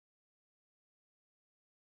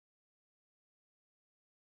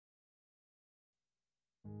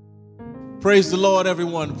Praise the Lord,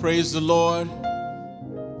 everyone. Praise the Lord.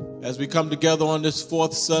 As we come together on this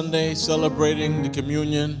fourth Sunday, celebrating the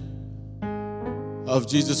communion of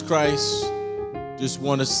Jesus Christ, just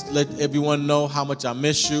want to let everyone know how much I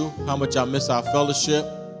miss you, how much I miss our fellowship.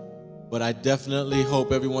 But I definitely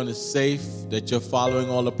hope everyone is safe, that you're following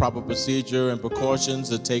all the proper procedure and precautions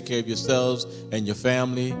to take care of yourselves and your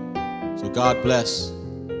family. So God bless.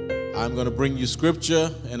 I'm going to bring you scripture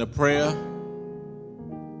and a prayer.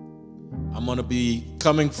 I'm going to be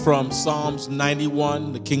coming from Psalms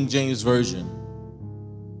 91, the King James Version.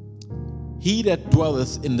 He that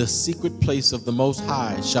dwelleth in the secret place of the Most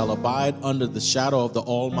High shall abide under the shadow of the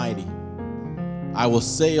Almighty. I will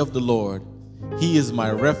say of the Lord, He is my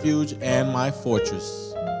refuge and my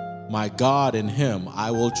fortress. My God, in Him I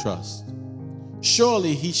will trust.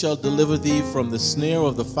 Surely He shall deliver thee from the snare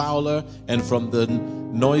of the fowler and from the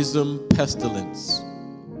noisome pestilence.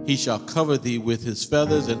 He shall cover thee with His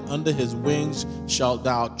feathers, and under His wings shalt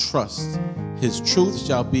thou trust. His truth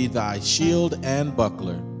shall be thy shield and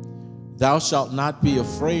buckler. Thou shalt not be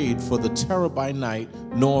afraid for the terror by night,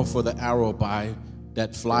 nor for the arrow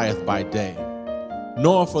that flieth by day,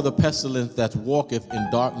 nor for the pestilence that walketh in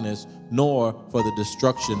darkness, nor for the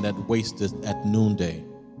destruction that wasteth at noonday.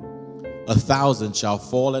 1,000 shall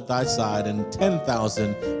fall at thy side, and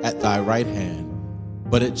 10,000 at thy right hand,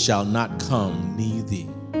 but it shall not come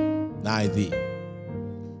nigh thee.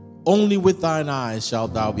 Only with thine eyes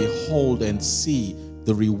shalt thou behold and see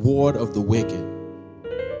the reward of the wicked,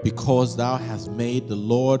 because thou hast made the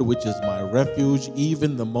Lord, which is my refuge,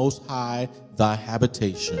 even the Most High, thy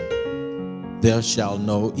habitation. There shall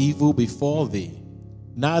no evil befall thee,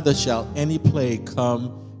 neither shall any plague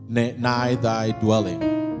come nigh thy dwelling.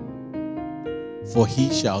 For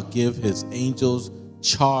He shall give His angels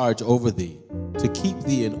charge over thee, to keep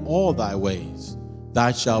thee in all thy ways.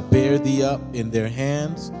 Thou shalt bear thee up in their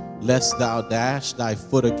hands, lest thou dash thy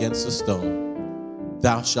foot against a stone.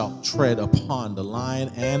 Thou shalt tread upon the lion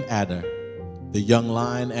and adder, the young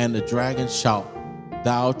lion and the dragon shalt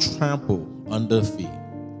thou trample under feet.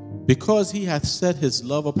 Because He hath set His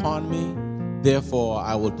love upon me, therefore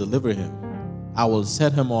I will deliver him. I will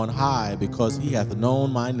set him on high, because he hath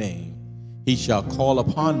known my name. He shall call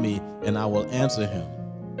upon me, and I will answer him.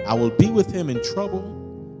 I will be with him in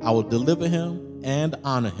trouble. I will deliver him and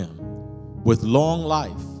honor him. With long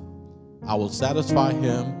life I will satisfy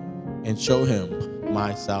him and show him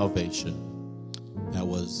my salvation. That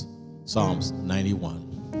was Psalms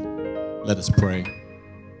 91. Let us pray.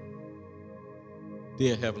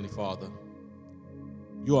 Dear Heavenly Father,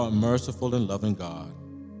 you are a merciful and loving God,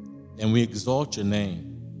 and we exalt your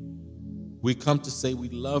name. We come to say we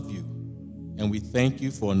love you, and we thank you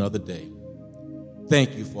for another day.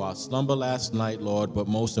 Thank you for our slumber last night, Lord, but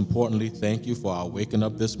most importantly, thank you for our waking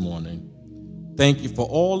up this morning. Thank you for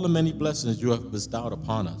all the many blessings you have bestowed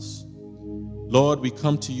upon us. Lord, we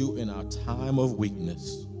come to you in our time of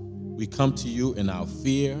weakness. We come to you in our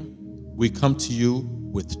fear. We come to you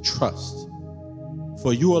with trust.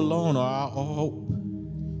 For you alone are our hope.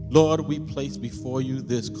 Lord, we place before you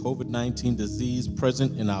this COVID-19 disease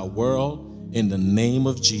present in our world in the name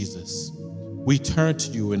of Jesus. We turn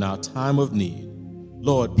to you in our time of need.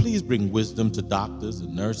 Lord, please bring wisdom to doctors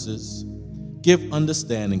and nurses. Give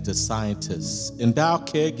understanding to scientists. Endow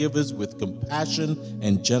caregivers with compassion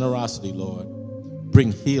and generosity, Lord.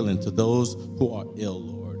 Bring healing to those who are ill,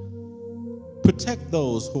 Lord. Protect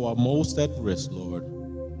those who are most at risk, Lord.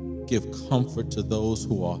 Give comfort to those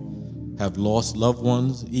who have lost loved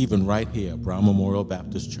ones, even right here at Brown Memorial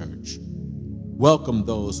Baptist Church. Welcome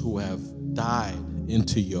those who have died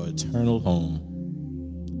into your eternal home.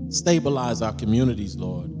 Stabilize our communities,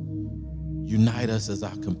 Lord. Unite us as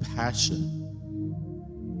our compassion.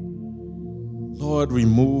 Lord,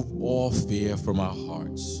 remove all fear from our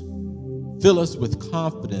hearts. Fill us with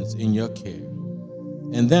confidence in your care.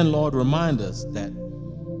 And then, Lord, remind us that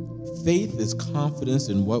faith is confidence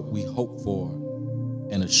in what we hope for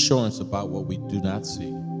and assurance about what we do not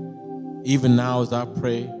see. Even now as I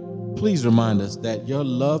pray, please remind us that your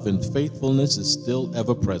love and faithfulness is still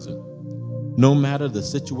ever present, no matter the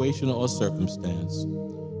situation or circumstance.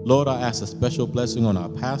 Lord, I ask a special blessing on our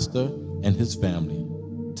pastor and his family.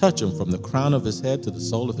 Touch him from the crown of his head to the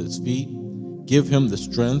sole of his feet. Give him the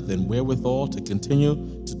strength and wherewithal to continue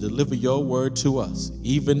to deliver your word to us,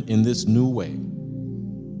 even in this new way.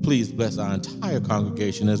 Please bless our entire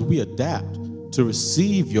congregation as we adapt to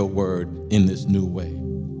receive your word in this new way,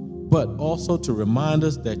 but also to remind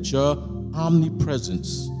us that your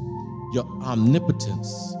omnipresence, your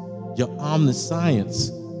omnipotence, your omniscience,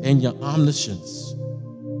 and your omniscience,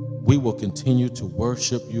 we will continue to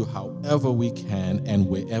worship you however we can and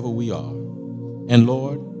wherever we are. And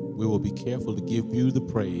Lord, we will be careful to give you the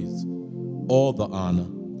praise, all the honor,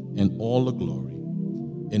 and all the glory.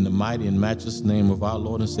 In the mighty and matchless name of our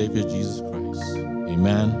Lord and Savior Jesus Christ.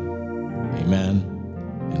 Amen, amen,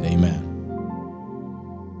 and amen.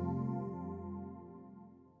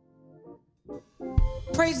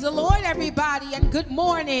 Praise the Lord, everybody, and good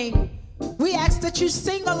morning. We ask that you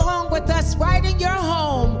sing along with us right in your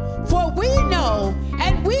home, for we know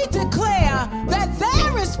and we declare that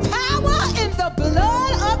there is power in the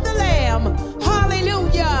blood of the Lamb.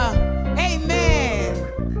 Hallelujah. Amen.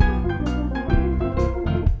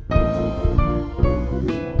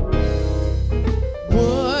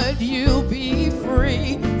 Would you be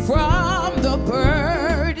free from the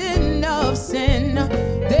burden of sin?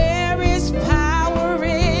 There is power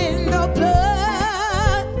in the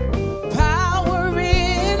blood, power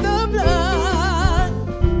in the blood.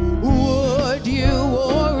 Would you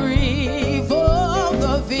or evil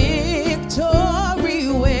the victory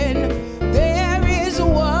win? There is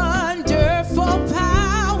wonderful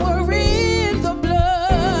power in the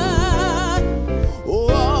blood.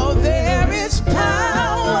 Oh, there is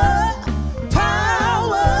power,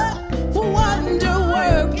 power,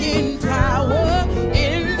 wonder-working power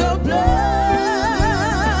in the blood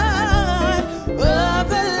of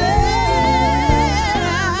the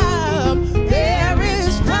Lamb. There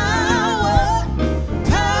is power,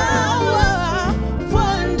 power,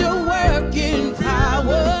 wonder-working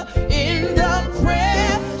power in the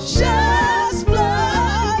precious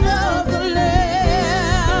blood of the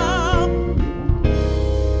Lamb.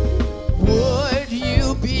 Would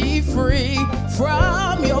you be free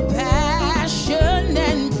from your passion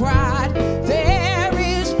and pride? There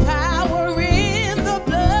is power in the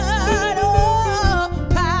blood, oh,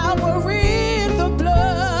 power in the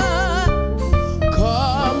blood.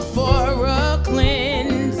 Come for a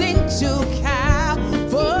cleansing to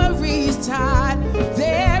Calvary's tide.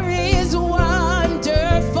 There is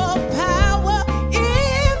wonderful power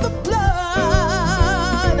in the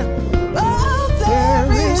blood. Oh,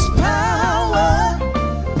 there is power,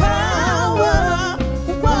 power,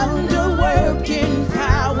 wonder-working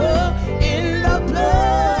power in the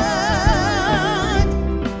blood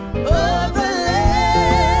of the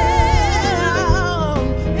Lamb.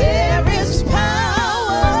 There is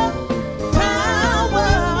power,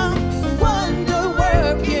 power,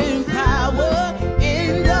 wonder-working power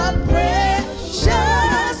in the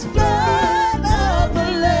precious blood of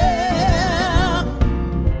the Lamb.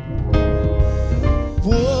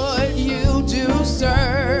 Would you do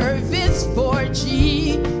service for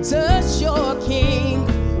Jesus, your King?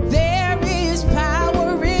 There is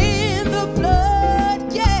power in the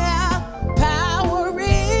blood, yeah, power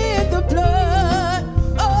in the blood.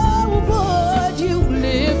 Oh, would you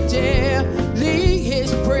live daily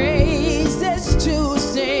his praises to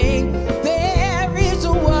sing? There is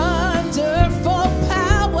a wonderful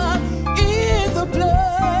power in the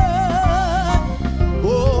blood.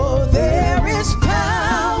 Oh, there is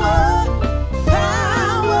power,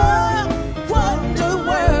 power,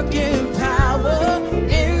 wonder-working power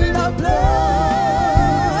in the blood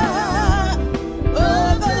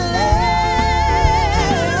of the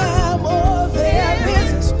Lamb. Oh, there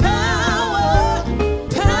is power,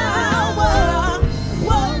 power,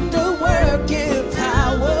 wonder-working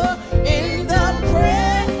power in the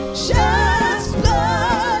precious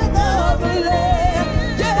blood of the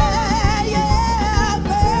Lamb. Yeah, yeah,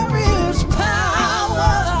 there is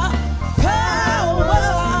power,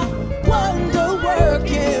 power,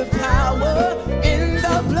 wonder-working power in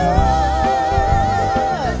the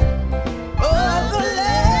blood of the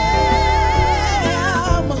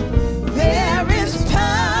Lamb. There is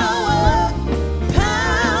power,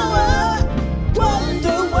 power,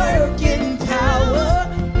 wonder-working power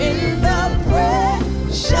in the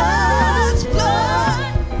precious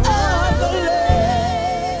blood of the Lamb.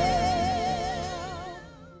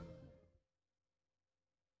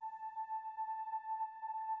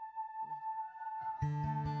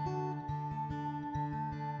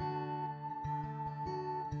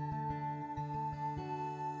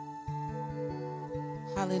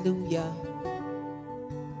 Hallelujah.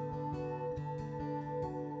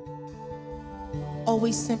 All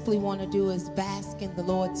we simply want to do is bask in the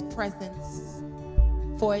Lord's presence.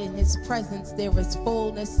 For in his presence there is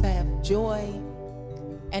fullness of joy,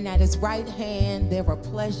 and at his right hand there are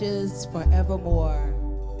pleasures forevermore.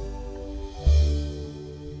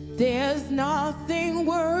 There's nothing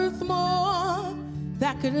worth more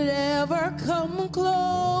that could ever come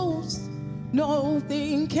close.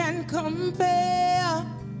 Nothing can compare.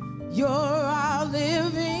 You're our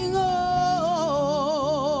living hope.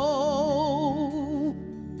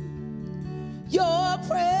 Your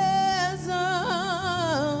presence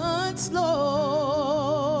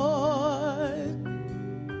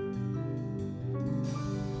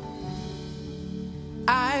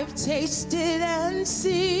tasted and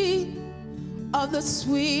seen of the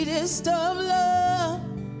sweetest of love,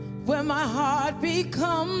 where my heart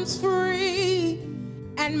becomes free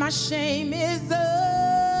and my shame is undone.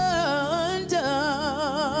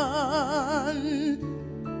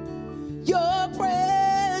 Your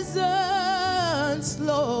presence,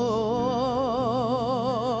 Lord.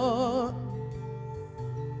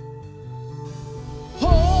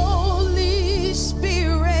 Holy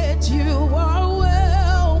Spirit, you are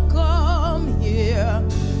welcome here.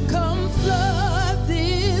 Come flood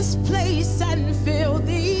this place and fill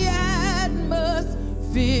the atmosphere.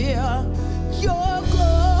 Your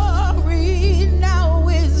glory now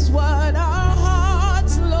is what our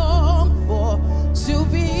hearts long for.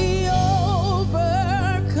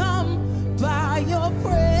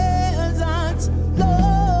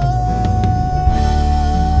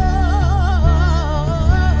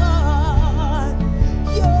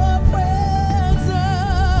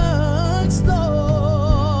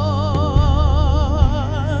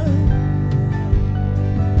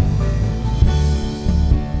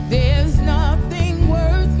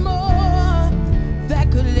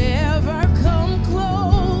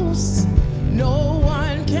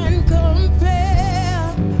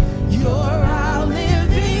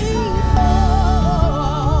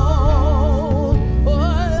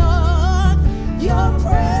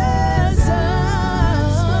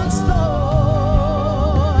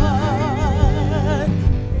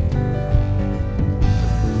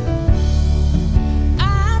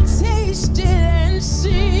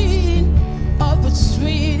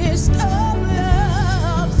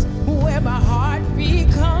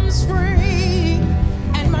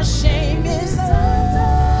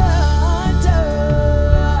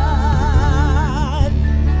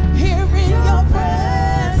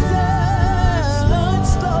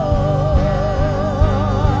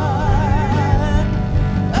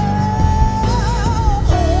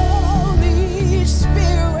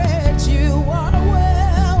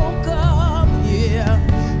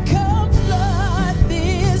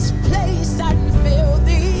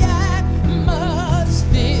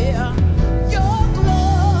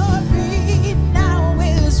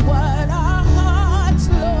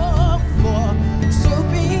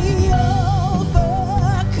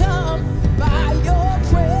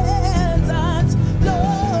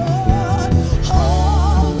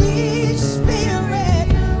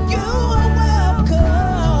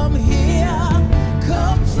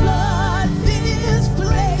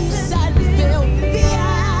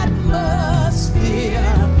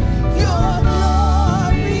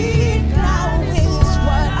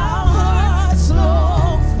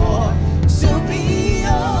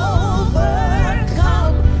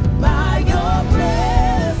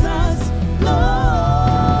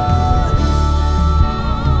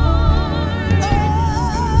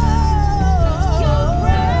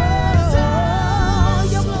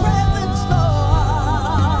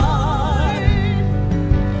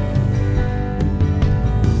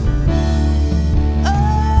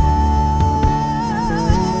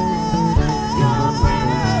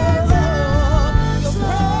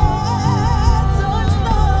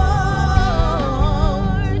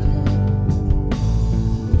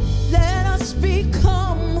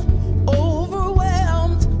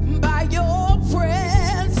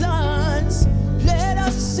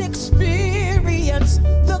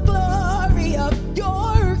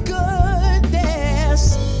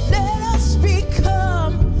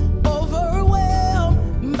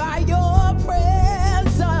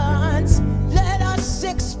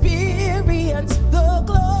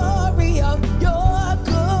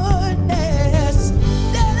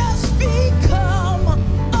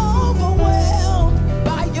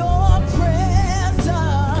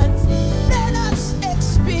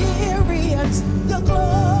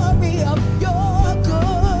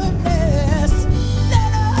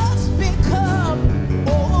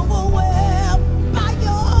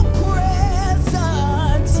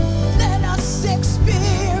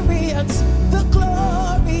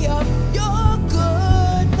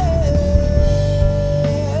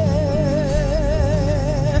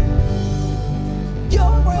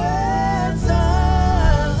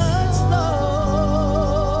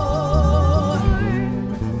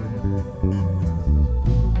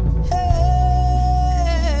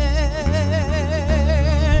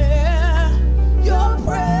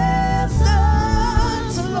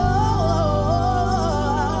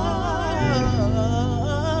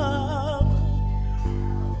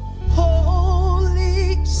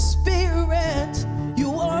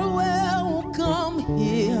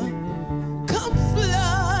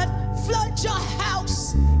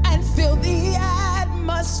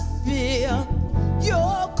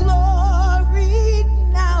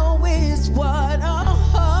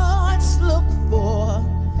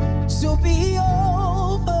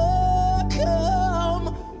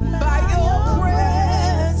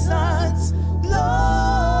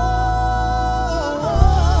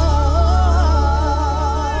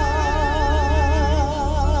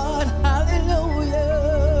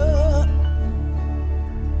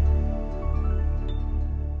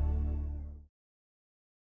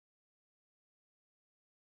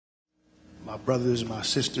 my brothers, my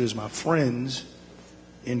sisters, my friends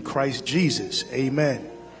in Christ Jesus.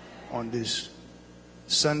 Amen. On this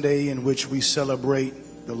Sunday in which we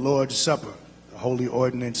celebrate the Lord's Supper, the holy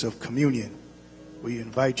ordinance of communion, we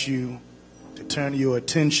invite you to turn your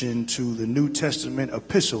attention to the New Testament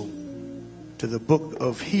epistle to the book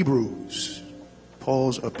of Hebrews,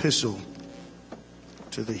 Paul's epistle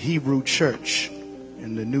to the Hebrew church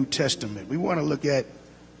in the New Testament. We want to look at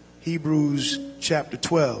Hebrews chapter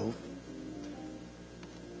 12.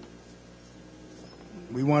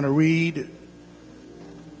 We want to read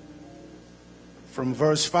from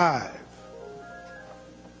verse 5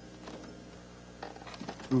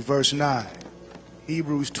 through verse 9.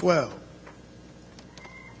 Hebrews 12,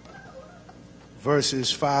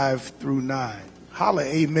 verses 5 through 9. Holla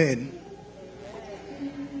amen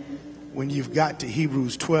when you've got to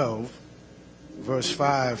Hebrews 12, verse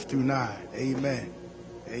 5 through 9. Amen.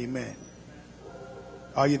 Amen.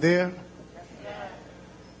 Are you there?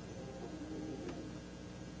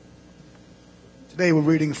 Today we're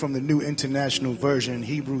reading from the New International Version,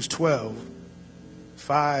 Hebrews 12,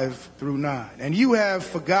 5 through 9. And you have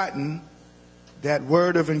forgotten that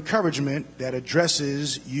word of encouragement that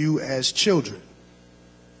addresses you as children.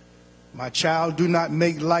 My child, do not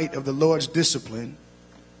make light of the Lord's discipline.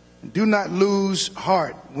 Do not lose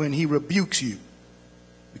heart when he rebukes you,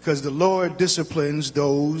 because the Lord disciplines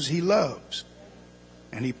those he loves,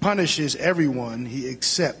 and he punishes everyone he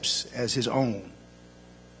accepts as his own.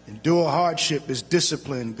 Endure hardship as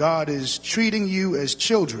discipline. God is treating you as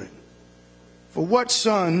children. For what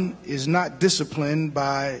son is not disciplined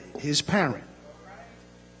by his parent?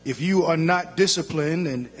 If you are not disciplined,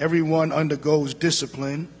 and everyone undergoes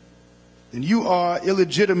discipline, then you are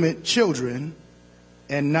illegitimate children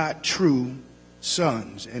and not true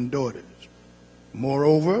sons and daughters.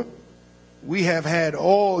 Moreover, we have had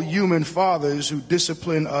all human fathers who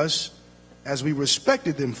discipline us as we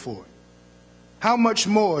respected them for it. How much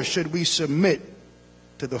more should we submit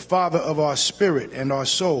to the Father of our spirit and our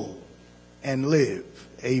soul and live?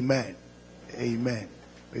 Amen. Amen.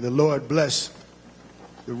 May the Lord bless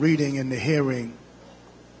the reading and the hearing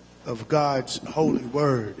of God's holy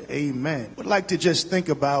word. Amen. I'd like to just think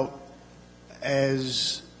about,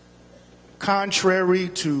 as contrary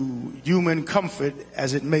to human comfort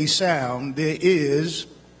as it may sound, there is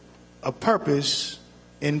a purpose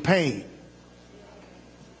in pain.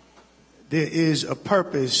 There is a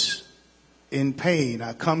purpose in pain.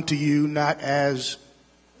 I come to you not as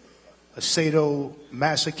a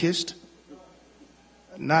sadomasochist,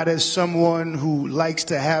 not as someone who likes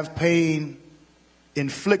to have pain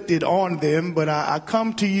inflicted on them, but I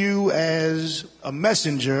come to you as a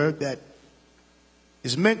messenger that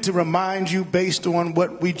is meant to remind you, based on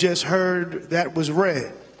what we just heard that was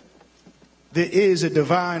read, there is a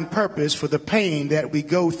divine purpose for the pain that we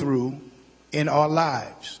go through in our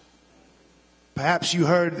lives. Perhaps you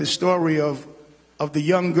heard the story of the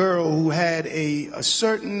young girl who had a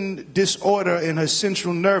certain disorder in her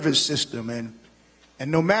central nervous system, and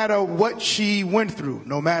no matter what she went through,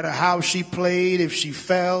 no matter how she played, if she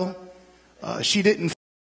fell, she didn't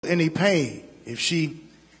feel any pain. If she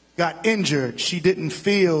got injured, she didn't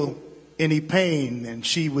feel any pain. And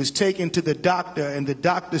she was taken to the doctor, and the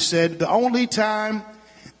doctor said the only time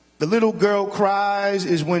the little girl cries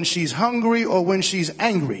is when she's hungry or when she's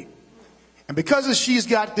angry. And because she's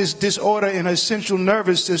got this disorder in her central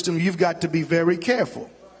nervous system, you've got to be very careful.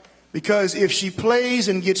 Because if she plays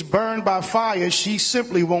and gets burned by fire, she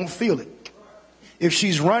simply won't feel it. If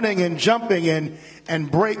she's running and jumping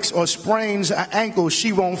and breaks or sprains her ankle,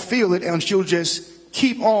 she won't feel it, and she'll just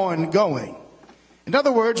keep on going. In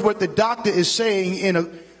other words, what the doctor is saying, in a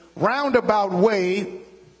roundabout way,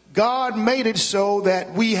 God made it so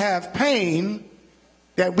that we have pain,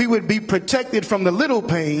 that we would be protected from the little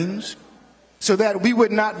pains, so that we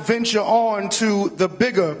would not venture on to the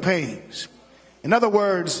bigger pains. In other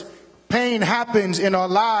words, pain happens in our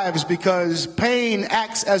lives because pain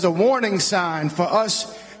acts as a warning sign for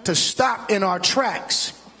us to stop in our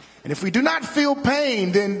tracks. And if we do not feel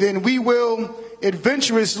pain, then we will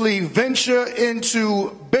adventurously venture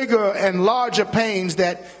into bigger and larger pains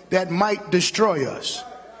that might destroy us.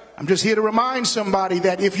 I'm just here to remind somebody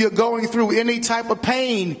that if you're going through any type of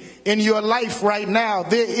pain in your life right now,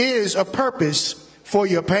 there is a purpose for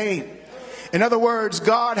your pain. In other words,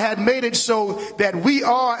 God had made it so that we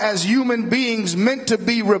are, as human beings, meant to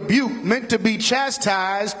be rebuked, meant to be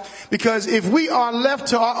chastised, because if we are left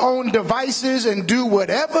to our own devices and do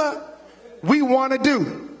whatever we want to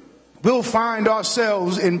do, we'll find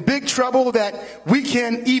ourselves in big trouble that we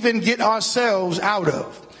can't even get ourselves out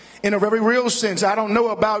of. in a very real sense. I don't know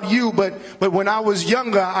about you, but when I was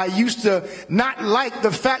younger, I used to not like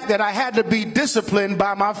the fact that I had to be disciplined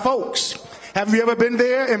by my folks. Have you ever been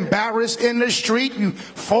there, embarrassed in the street? You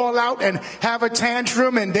fall out and have a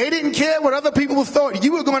tantrum, and they didn't care what other people thought.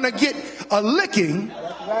 You were going to get a licking.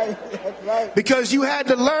 That's right. Because you had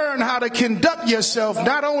to learn how to conduct yourself,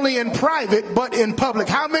 not only in private, but in public.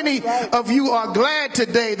 How many of you are glad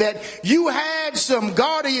today that you had some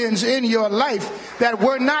guardians in your life that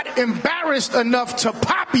were not embarrassed enough to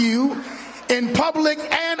pop you in public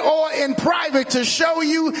and or in private to show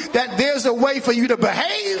you that there's a way for you to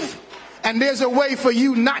behave? And there's a way for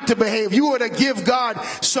you not to behave. You ought to give God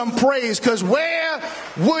some praise, because where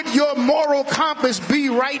would your moral compass be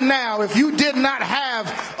right now if you did not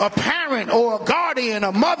have a parent or a guardian,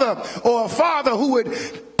 a mother or a father who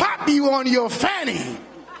would pop you on your fanny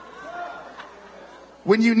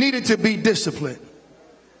when you needed to be disciplined?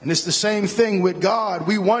 And it's the same thing with God.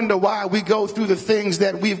 We wonder why we go through the things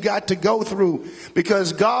that we've got to go through,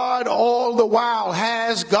 because God all the while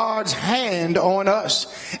has God's hand on us.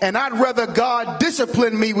 And I'd rather God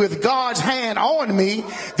discipline me with God's hand on me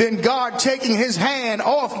than God taking his hand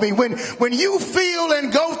off me. When you feel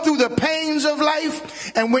and go through the pains of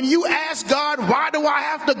life, and when you ask God, why do I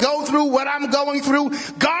have to go through what I'm going through?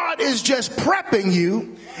 God is just prepping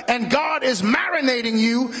you, and God is marinating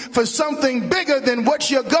you for something bigger than what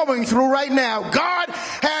you're going through right now. God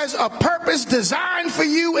has a purpose designed for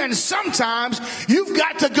you, and sometimes you've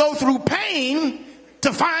got to go through pain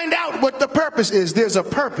to find out what the purpose is. There's a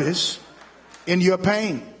purpose in your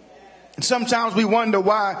pain. And sometimes we wonder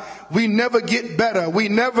why we never get better, we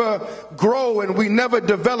never grow, and we never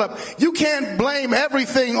develop. You can't blame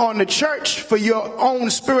everything on the church for your own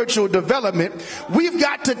spiritual development. We've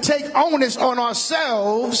got to take onus on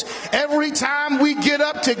ourselves every time we get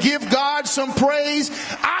up to give God some praise.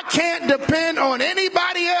 I can't depend on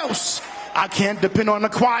anybody else. I can't depend on the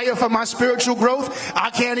choir for my spiritual growth.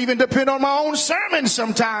 I can't even depend on my own sermon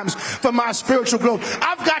sometimes for my spiritual growth.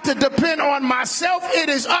 I've got to depend on myself. It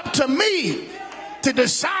is up to me to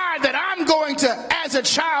decide that I'm going to, as a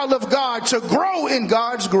child of God, to grow in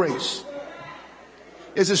God's grace.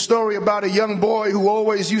 There's a story about a young boy who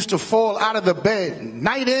always used to fall out of the bed,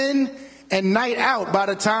 night in and night out. By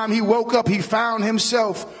the time he woke up, he found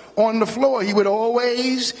himself on the floor. He would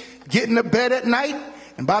always get in the bed at night,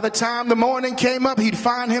 and by the time the morning came up, he'd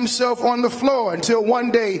find himself on the floor, until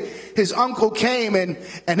one day his uncle came and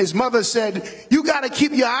his mother said, you got to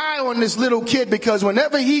keep your eye on this little kid, because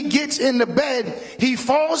whenever he gets in the bed, he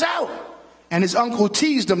falls out. And his uncle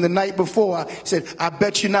teased him the night before. He said, I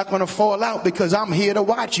bet you're not going to fall out, because I'm here to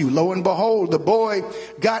watch you. Lo and behold, the boy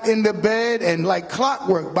got in the bed, and like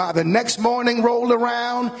clockwork, by the next morning rolled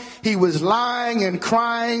around, he was lying and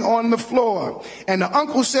crying on the floor. And the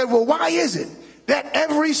uncle said, well, why is it that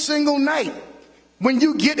every single night when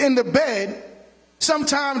you get in the bed,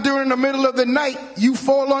 sometime during the middle of the night, you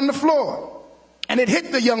fall on the floor? And it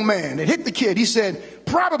hit the young man, it hit the kid. He said,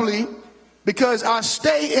 probably because I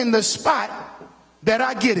stay in the spot that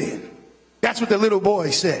I get in. That's what the little boy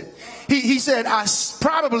said. He said, I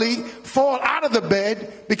probably fall out of the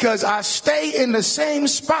bed because I stay in the same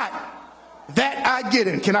spot that I get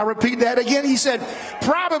in. Can I repeat that again? He said,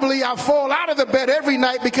 probably I fall out of the bed every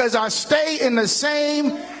night because I stay in the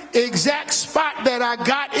same exact spot that I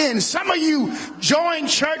got in. Some of you joined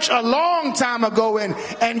church a long time ago and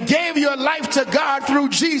gave your life to God through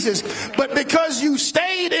Jesus, but because you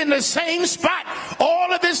stayed in the same spot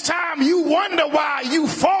all of this time, you wonder why you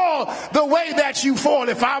fall the way that you fall.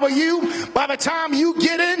 If I were you, by the time you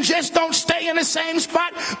get in, just don't stay in the same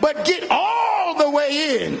spot, but get all the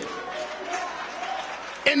way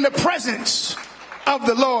in the presence of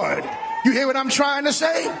the Lord. You hear what I'm trying to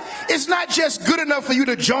say? It's not just good enough for you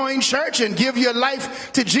to join church and give your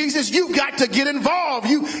life to Jesus. You've got to get involved.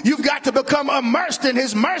 You've got to become immersed in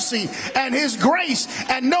his mercy and his grace,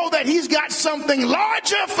 and know that he's got something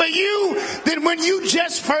larger for you than when you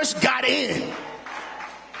just first got in.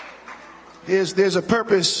 There's a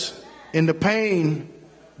purpose in the pain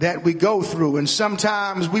that we go through, and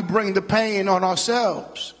sometimes we bring the pain on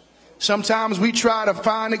ourselves. Sometimes we try to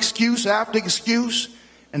find excuse after excuse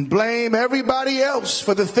and blame everybody else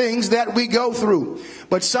for the things that we go through.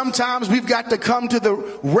 But sometimes we've got to come to the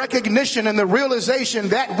recognition and the realization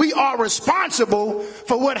that we are responsible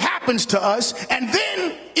for what happens to us. And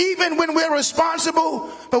then, even when we're responsible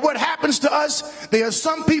for what happens to us, there are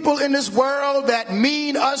some people in this world that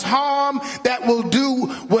mean us harm, that will do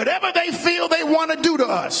whatever they feel they want to do to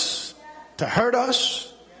us, to hurt us,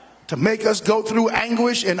 to make us go through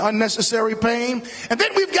anguish and unnecessary pain. And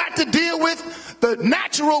then we've got to deal with the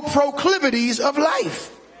natural proclivities of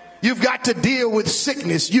life. You've got to deal with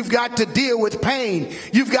sickness. You've got to deal with pain.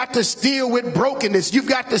 You've got to deal with brokenness. You've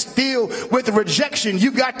got to deal with rejection.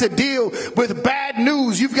 You've got to deal with bad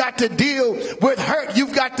news. You've got to deal with hurt.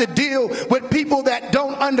 You've got to deal with people that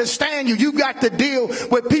don't understand you. You've got to deal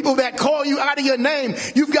with people that call you out of your name.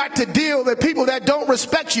 You've got to deal with people that don't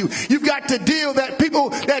respect you. You've got to deal with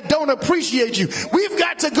people that don't appreciate you. We've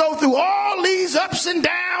got to go through all these ups and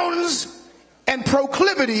downs and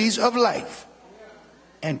proclivities of life.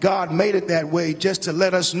 And God made it that way just to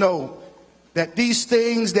let us know that these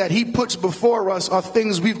things that he puts before us are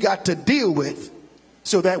things we've got to deal with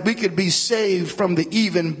so that we could be saved from the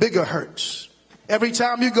even bigger hurts. Every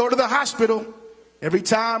time you go to the hospital, every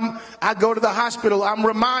time I go to the hospital, I'm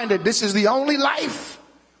reminded this is the only life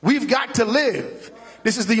we've got to live.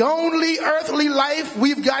 This is the only earthly life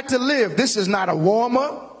we've got to live. This is not a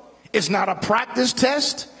warm-up. It's not a practice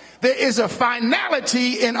test. There is a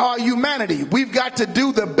finality in our humanity. We've got to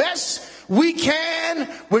do the best we can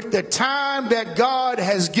with the time that God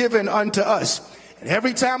has given unto us. And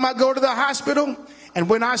every time I go to the hospital, and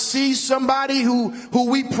when I see somebody who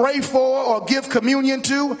we pray for or give communion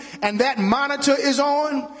to, and that monitor is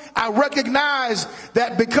on, I recognize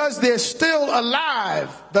that because they're still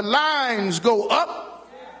alive, the lines go up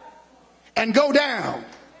and go down.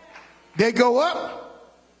 They go up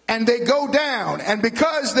and they go down. And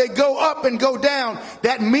because they go up and go down,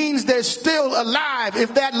 that means they're still alive.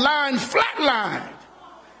 If that line flatlined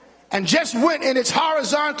and just went in its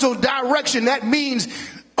horizontal direction, that means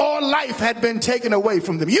all life had been taken away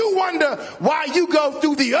from them. You wonder why you go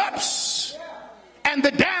through the ups and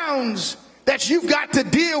the downs that you've got to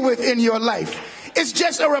deal with in your life. It's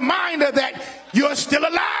just a reminder that you're still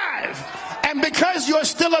alive. And because you're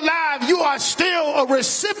still alive, you are still a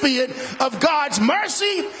recipient of God's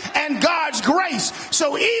mercy and God's grace.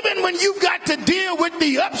 So even when you've got to deal with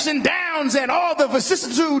the ups and downs and all the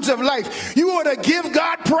vicissitudes of life, you ought to give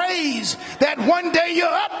God praise that one day you're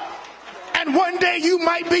up and one day you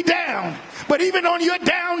might be down. But even on your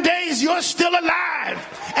down days, you're still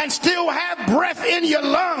alive and still have breath in your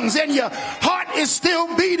lungs, and your heart is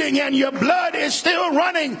still beating, and your blood is still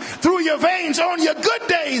running through your veins. On your good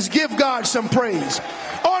days, give God some praise.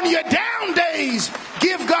 On your down days,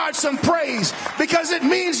 give God some praise, because it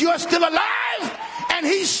means you're still alive and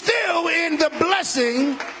he's still in the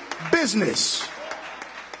blessing business.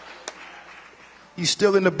 He's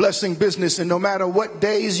still in the blessing business, and no matter what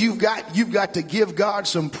days you've got to give God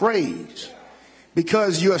some praise,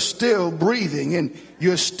 because you're still breathing and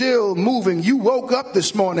you're still moving. You woke up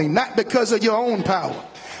this morning not because of your own power,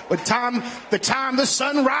 but the time the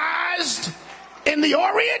sun rised in the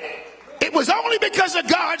Orient, it was only because of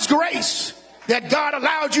God's grace that God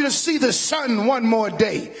allowed you to see the sun one more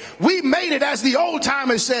day. We made it, as the old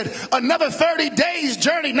timers said, another 30 days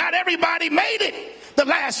journey. Not everybody made it the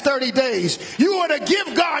last 30 days. You ought to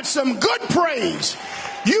give God some good praise.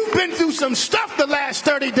 You've been through some stuff the last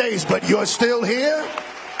 30 days, but you're still here,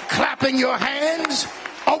 clapping your hands,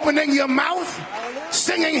 opening your mouth,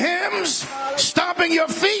 singing hymns, stomping your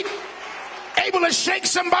feet, able to shake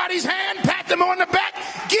somebody's hand, pat them on the back.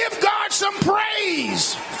 Give God some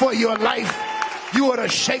praise for your life. You ought to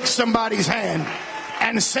shake somebody's hand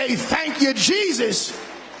and say, thank you, Jesus,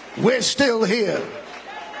 we're still here.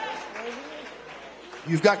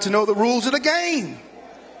 You've got to know the rules of the game.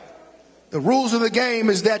 The rules of the game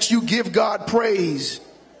is that you give God praise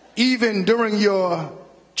even during your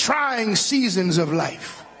trying seasons of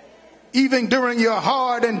life, even during your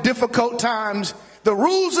hard and difficult times. The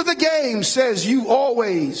rules of the game says you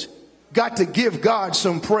always got to give God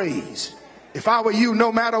some praise. If I were you,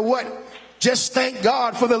 no matter what, just thank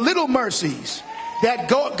God for the little mercies that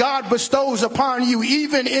God bestows upon you,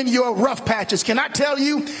 even in your rough patches. Can I tell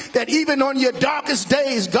you that even on your darkest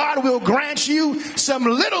days, God will grant you some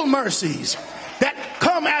little mercies that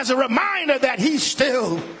come as a reminder that he's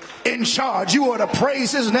still in charge. You ought to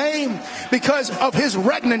praise his name because of his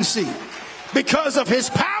regnancy, because of his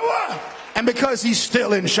power, and because he's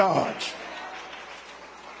still in charge.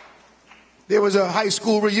 There was a high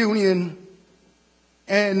school reunion,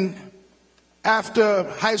 and after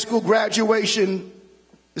high school graduation,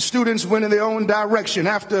 the students went in their own direction.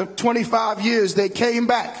 After 25 years, they came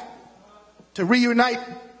back to reunite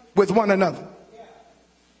with one another.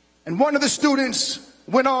 And one of the students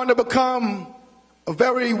went on to become a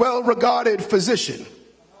very well-regarded physician.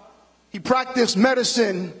 He practiced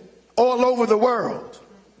medicine all over the world.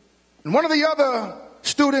 And one of the other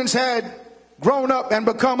students had grown up and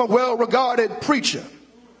become a well-regarded preacher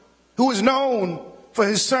who was known for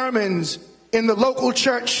his sermons in the local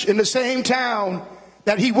church in the same town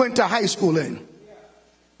that he went to high school in.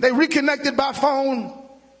 They reconnected by phone,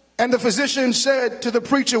 And the physician said to the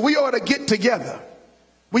preacher, we ought to get together.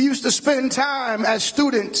 We used to spend time as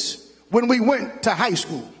students when we went to high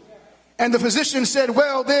school. And the physician said,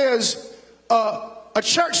 well, there's a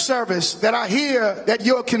church service that I hear that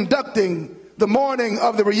you're conducting the morning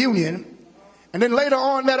of the reunion. And then later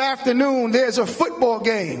on that afternoon, there's a football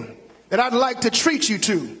game that I'd like to treat you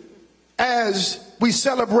to as we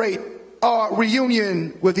celebrate our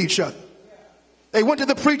reunion with each other. They went to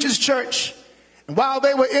the preacher's church, and while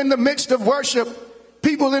they were in the midst of worship,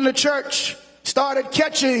 people in the church started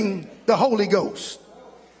catching the Holy Ghost.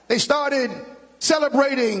 They started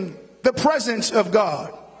celebrating the presence of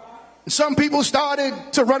God. And some people started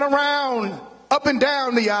to run around up and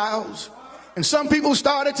down the aisles, and some people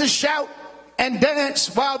started to shout and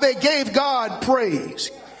dance while they gave God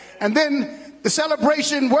praise. And then the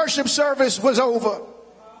celebration worship service was over,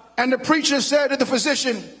 and the preacher said to the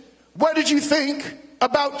physician, what did you think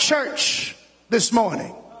about church this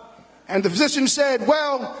morning? And the physician said,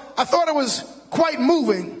 well, I thought it was quite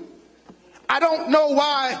moving. I don't know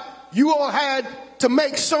why you all had to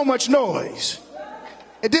make so much noise.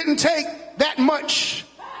 It didn't take that much,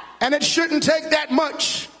 and it shouldn't take that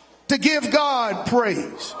much to give God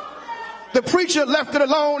praise. The preacher left it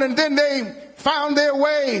alone, and then they found their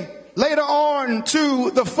way later on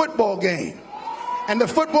to the football game. And the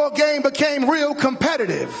football game became real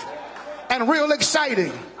competitive and real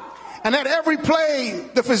exciting. And at every play,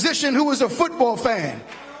 the physician, who was a football fan,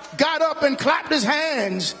 got up and clapped his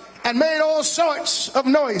hands and made all sorts of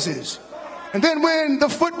noises. And then when the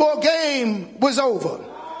football game was over,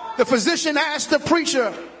 the physician asked the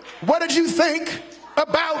preacher, what did you think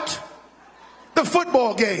about the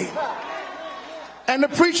football game? And the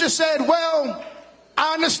preacher said, well,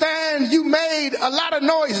 I understand you made a lot of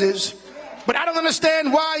noises, but I don't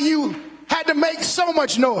understand why you had to make so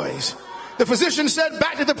much noise. The physician said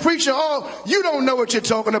back to the preacher, oh, you don't know what you're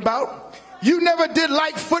talking about. You never did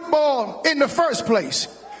like football in the first place.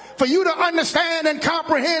 For you to understand and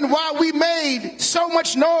comprehend why we made so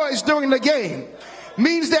much noise during the game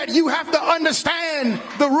means that you have to understand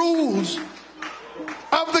the rules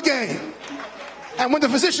of the game. And when the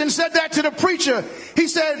physician said that to the preacher, he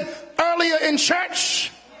said, earlier in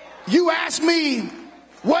church, you asked me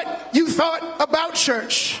what you thought about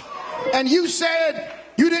church. And you said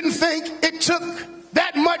you didn't think it took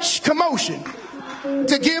that much commotion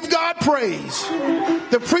to give God praise.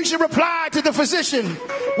 The preacher replied to the physician,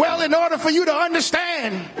 well, in order for you to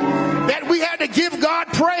understand that we had to give God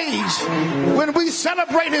praise when we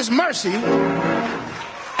celebrate his mercy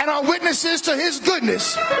and are witnesses to his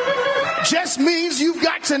goodness, just means you've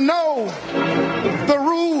got to know the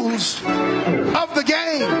rules of the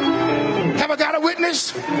game. Have I got a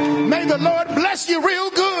witness? May the Lord bless you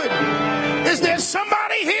real good. Is there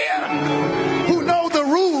somebody here who know the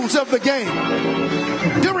rules of the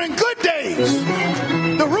game? During good days,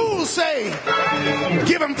 the rules say,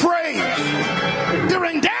 give him praise.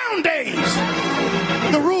 During down days,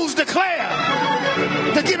 the rules declare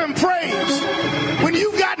to give him praise. When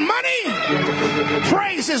you've got money,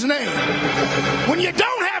 praise his name. When you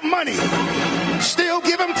don't have money, still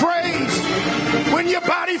give him praise. When your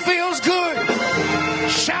body feels good,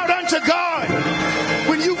 shout unto God.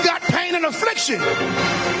 When you've got pain and affliction,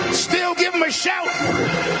 still give him a shout.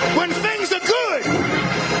 When things are good,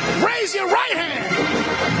 raise your right hand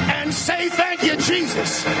and say thank you,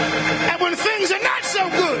 Jesus. And when things are not so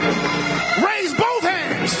good, raise both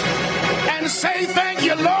hands and say thank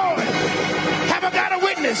you, Lord. Have I got a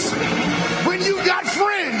witness? When you got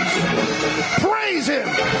friends, praise him.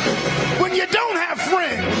 When you don't have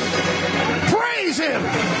friends, praise him.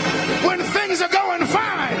 When things are going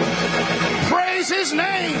fine, praise his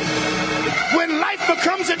name. When life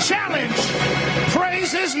becomes a challenge,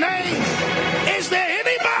 praise his name. Is there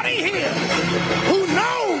anybody here who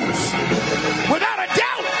knows without a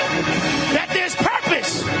doubt that there's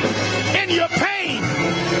purpose in your pain,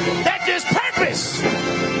 that there's purpose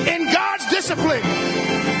in God's discipline,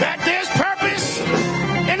 that there's purpose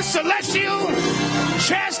in celestial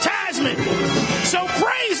chastisement? So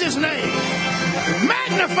praise his name,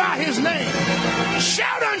 magnify his name,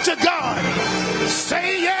 shout unto God,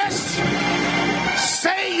 say yes,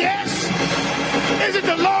 say yes. Isn't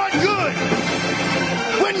the Lord good?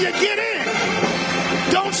 When you get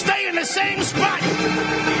in, don't stay in the same spot,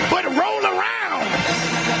 but roll around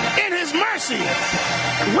in his mercy,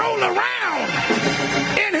 roll around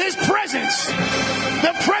in his presence.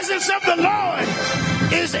 The presence of the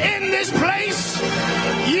Lord is in this place.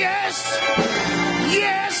 Yes,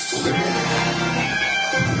 yes.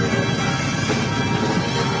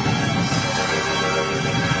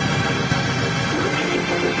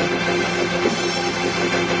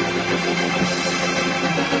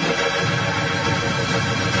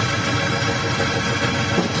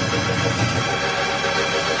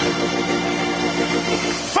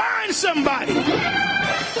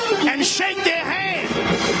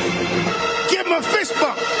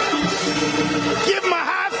 jump. Give them a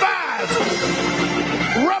high five.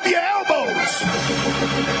 Rub your elbows.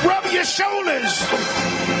 Rub your shoulders.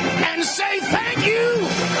 And say thank you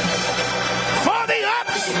for the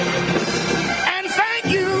ups. And thank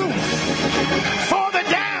you for the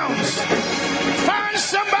downs. Find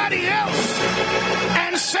somebody else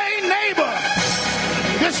and say, neighbor,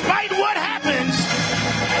 despite what happens,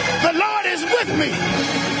 the Lord is with me.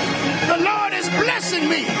 The Lord is blessing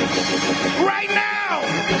me right now,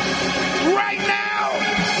 right now,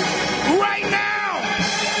 right now.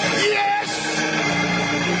 Yes.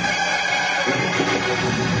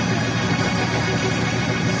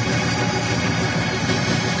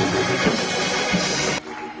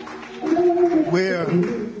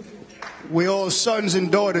 We're all sons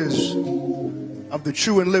and daughters of the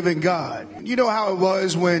true and living God. You know how it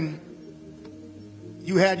was when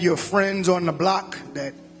you had your friends on the block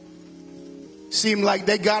that seemed like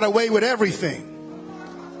they got away with everything,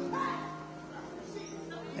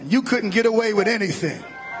 and you couldn't get away with anything.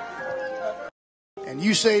 And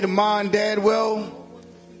you say to mom and dad, well,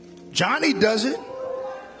 Johnny does it.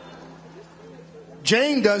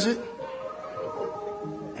 Jane does it.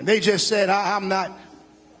 And they just said, I'm not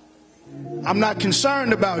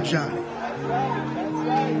concerned about Johnny.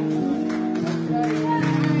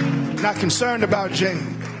 Not concerned about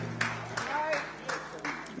Jane.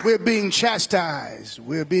 We're being chastised.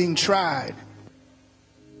 We're being tried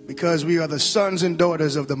because we are the sons and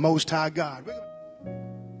daughters of the Most High God.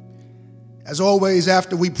 As always,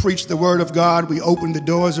 after we preach the word of God, we open the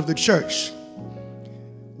doors of the church.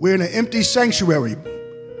 We're in an empty sanctuary,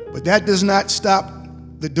 but that does not stop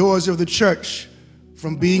the doors of the church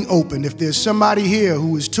from being opened. If there's somebody here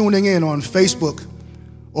who is tuning in on Facebook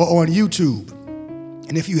or on YouTube,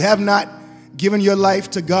 and if you have not given your life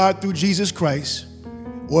to God through Jesus Christ,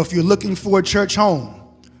 or if you're looking for a church home,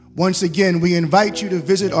 once again, we invite you to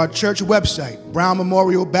visit our church website,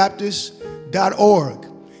 brownmemorialbaptist.org,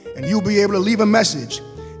 and you'll be able to leave a message,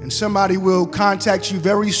 and somebody will contact you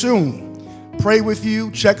very soon, pray with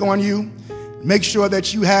you, check on you, make sure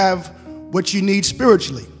that you have what you need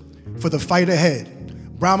spiritually for the fight ahead.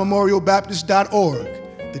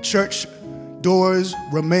 brownmemorialbaptist.org. The church doors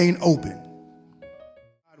remain open.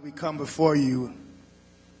 We come before you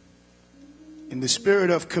in the spirit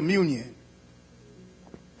of communion.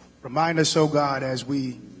 Remind us, oh God, as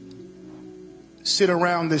we sit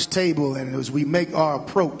around this table and as we make our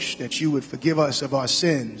approach, that you would forgive us of our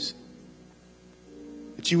sins,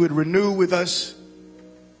 that you would renew with us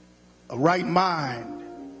a right mind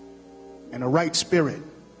and a right spirit.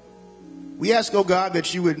 We ask, oh God,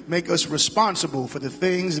 that you would make us responsible for the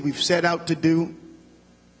things that we've set out to do.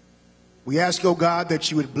 We ask, oh God,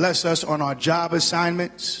 that you would bless us on our job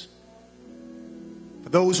assignments. For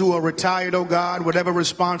those who are retired, oh God, whatever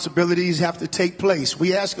responsibilities have to take place,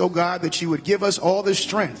 we ask, oh God, that you would give us all the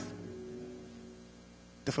strength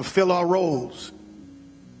to fulfill our roles.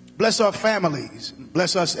 Bless our families.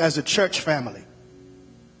 Bless us as a church family.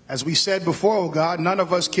 As we said before, oh God, none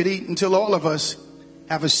of us could eat until all of us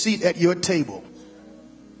have a seat at your table.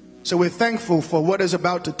 So we're thankful for what is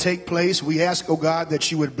about to take place. We ask, oh God,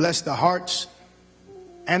 that you would bless the hearts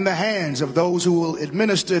and the hands of those who will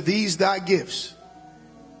administer these thy gifts.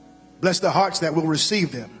 Bless the hearts that will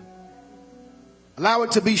receive them. Allow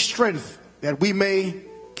it to be strength that we may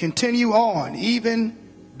continue on, even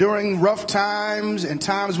during rough times and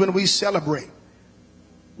times when we celebrate.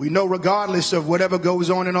 We know regardless of whatever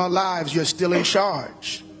goes on in our lives, you're still in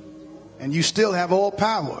charge and you still have all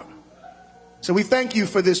power. So we thank you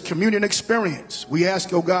for this communion experience. We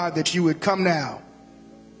ask, oh God, that you would come now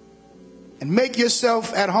and make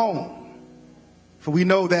yourself at home. For we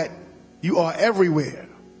know that you are everywhere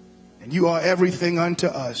and you are everything unto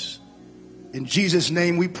us. In Jesus'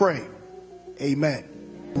 name we pray. Amen.